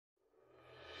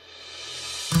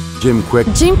Jim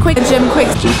Kwik. Jim Kwik. Jim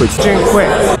Kwiks. Jim Kwiks. Jim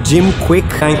Kwik. Jim Kwik.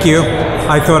 Thank you.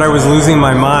 I thought I was losing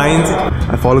my mind.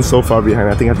 I've fallen so far behind.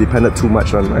 I think I've depended too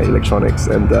much on my electronics,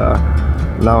 and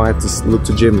now I have to look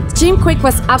to Jim. Jim Kwik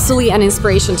was absolutely an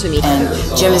inspiration to me.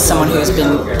 And Jim is someone who's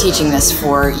been teaching this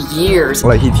for years.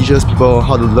 Like, he teaches people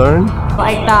how to learn.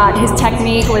 Like that, his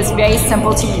technique was very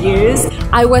simple to use.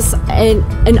 I was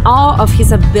in awe of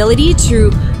his ability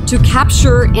to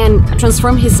capture and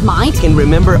transform his mind. Can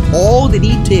remember all the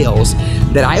details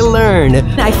that I learned.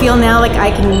 I feel now like I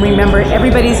can remember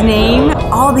everybody's name.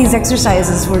 All these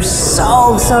exercises were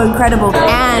so incredible.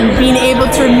 And being able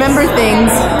to remember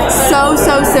things so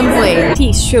simply.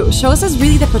 He shows us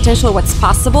really the potential of what's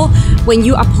possible when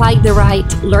you apply the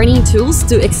right learning tools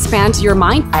to expand your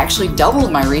mind. I actually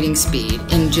doubled my reading speed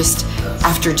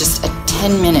after just a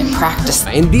 10-minute practice.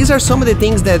 And these are some of the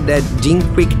things that Jim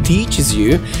Kwik teaches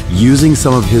you. Using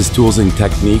some of his tools and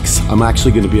techniques, I'm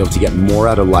actually going to be able to get more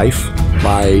out of life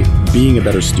by being a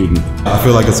better student. I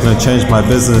feel like it's going to change my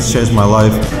business, change my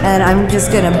life. And I'm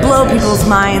just going to blow people's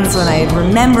minds when I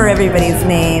remember everybody's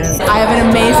names. I have an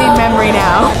amazing memory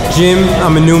now. Jim,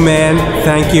 I'm a new man.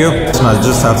 Thank you. And I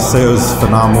just have to say it was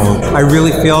phenomenal. I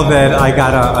really feel that I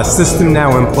got a system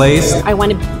now in place. I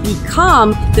want to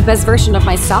become the best version of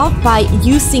myself by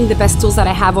using the best tools that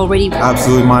I have already.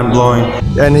 Absolutely mind-blowing.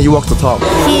 And he walks the talk.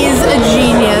 He's a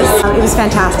genius. It was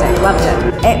fantastic. Loved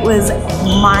it. It was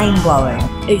mind-blowing.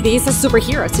 He's a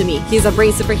superhero to me. He's a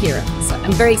brain superhero. So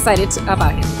I'm very excited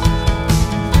about him.